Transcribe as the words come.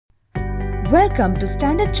Welcome to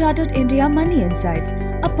Standard Chartered India Money Insights,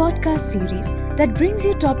 a podcast series that brings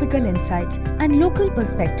you topical insights and local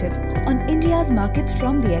perspectives on India's markets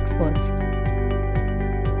from the experts.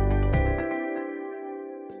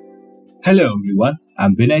 Hello everyone,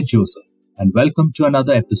 I'm Vinay Joseph and welcome to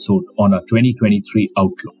another episode on our 2023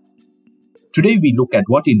 Outlook. Today we look at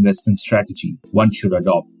what investment strategy one should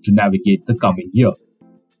adopt to navigate the coming year.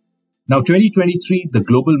 Now 2023, the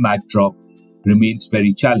global backdrop remains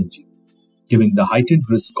very challenging, given the heightened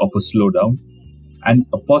risk of a slowdown and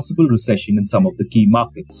a possible recession in some of the key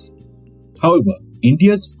markets. However,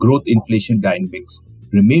 India's growth inflation dynamics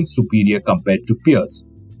remain superior compared to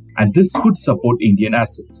peers, and this could support Indian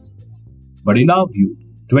assets. But in our view,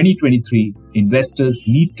 2023 investors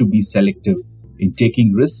need to be selective in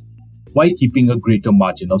taking risk while keeping a greater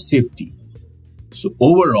margin of safety. So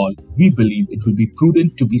overall, we believe it will be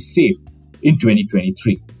prudent to be safe in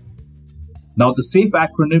 2023. Now, the SAFE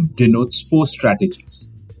acronym denotes 4 strategies.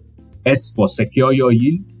 S for secure your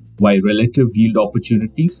yield via relative yield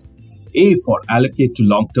opportunities. A for allocate to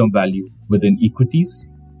long-term value within equities.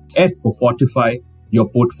 F for fortify your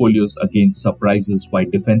portfolios against surprises via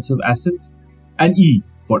defensive assets. And E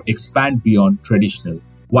for expand beyond traditional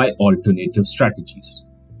via alternative strategies.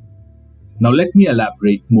 Now, let me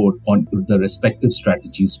elaborate more on the respective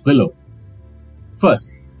strategies below.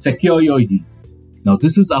 First, secure your yield. Now,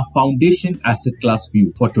 this is our foundation asset class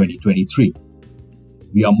view for 2023.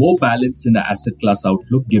 We are more balanced in our asset class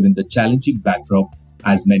outlook given the challenging backdrop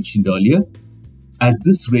as mentioned earlier, as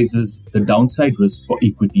this raises the downside risk for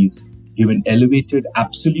equities given elevated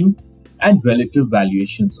absolute and relative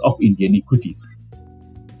valuations of Indian equities.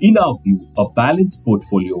 In our view, a balanced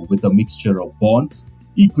portfolio with a mixture of bonds,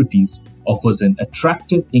 equities offers an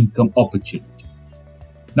attractive income opportunity.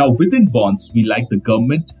 Now, within bonds, we like the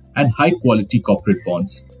government and high-quality corporate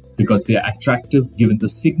bonds because they are attractive given the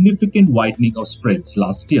significant widening of spreads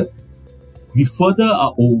last year. We further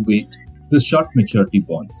are overweight the short maturity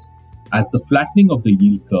bonds as the flattening of the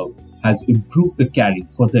yield curve has improved the carry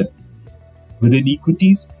for them. Within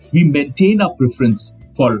equities, we maintain our preference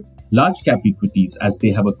for large cap equities as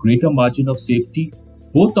they have a greater margin of safety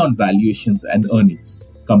both on valuations and earnings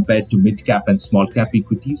compared to mid cap and small cap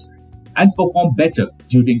equities and perform better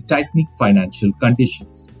during tightening financial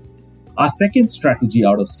conditions. Our second strategy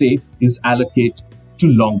out of SAFE is allocate to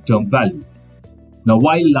long-term value. Now,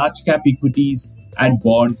 while large cap equities and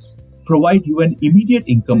bonds provide you an immediate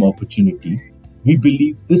income opportunity, we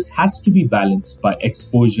believe this has to be balanced by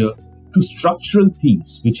exposure to structural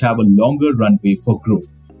themes which have a longer runway for growth.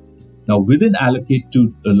 Now, within allocate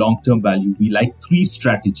to the long-term value, we like 3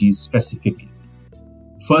 strategies specifically.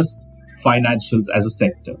 First, financials as a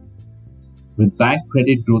sector. With bank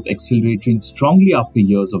credit growth accelerating strongly after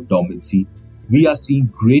years of dormancy, we are seeing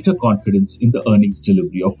greater confidence in the earnings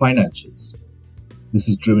delivery of financials. This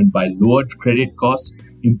is driven by lowered credit costs,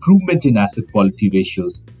 improvement in asset quality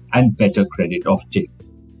ratios, and better credit offtake.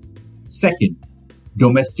 Second,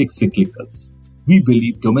 domestic cyclicals. We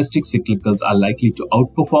believe domestic cyclicals are likely to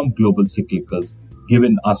outperform global cyclicals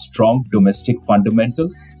given our strong domestic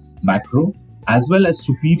fundamentals, macro, as well as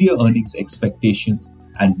superior earnings expectations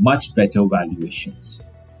and much better valuations.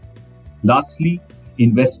 Lastly,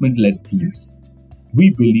 investment-led themes.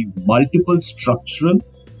 We believe multiple structural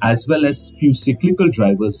as well as few cyclical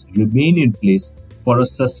drivers remain in place for a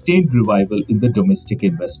sustained revival in the domestic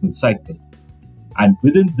investment cycle. And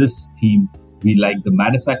within this theme, we like the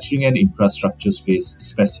manufacturing and infrastructure space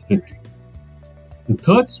specifically. The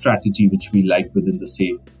third strategy which we like within the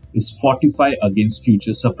SAFE is fortify against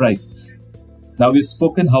future surprises. Now, we've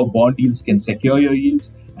spoken how bond yields can secure your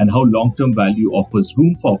yields and how long-term value offers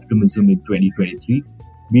room for optimism in 2023.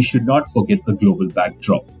 We should not forget the global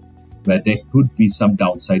backdrop, where there could be some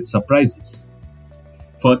downside surprises.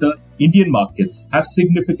 Further, Indian markets have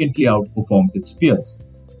significantly outperformed its peers,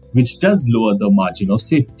 which does lower the margin of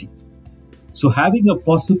safety. So having a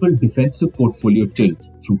possible defensive portfolio tilt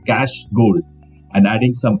through cash, gold, and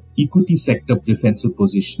adding some equity sector defensive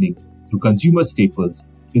positioning through consumer staples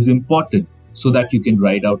is important so that you can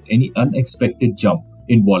ride out any unexpected jump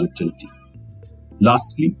in volatility.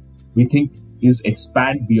 Lastly, we think is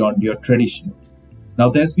expand beyond your traditional. Now,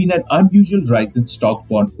 there's been an unusual rise in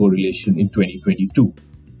stock-bond correlation in 2022,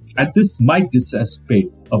 and this might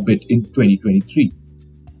dissipate a bit in 2023.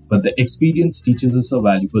 But the experience teaches us a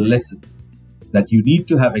valuable lesson that you need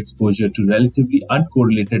to have exposure to relatively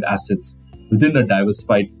uncorrelated assets within a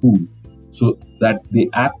diversified pool so that they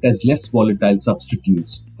act as less volatile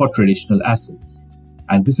substitutes for traditional assets.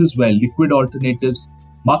 And this is where liquid alternatives,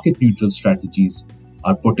 market-neutral strategies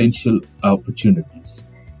are potential opportunities.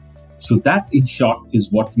 So that, in short, is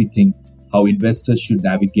what we think how investors should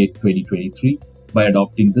navigate 2023 by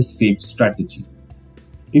adopting the SAFE strategy.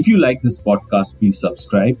 If you like this podcast, please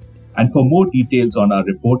subscribe. And for more details on our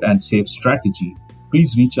report and SAFE strategy,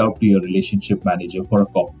 please reach out to your relationship manager for a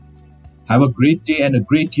copy. Have a great day and a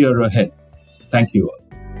great year ahead. Thank you all.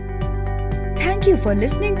 Thank you for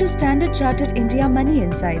listening to Standard Chartered India Money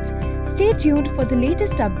Insights. Stay tuned for the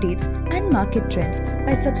latest updates and market trends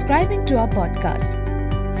by subscribing to our podcast.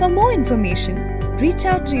 For more information, reach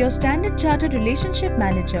out to your Standard Chartered Relationship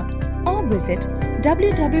Manager or visit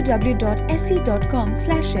www.se.com/in.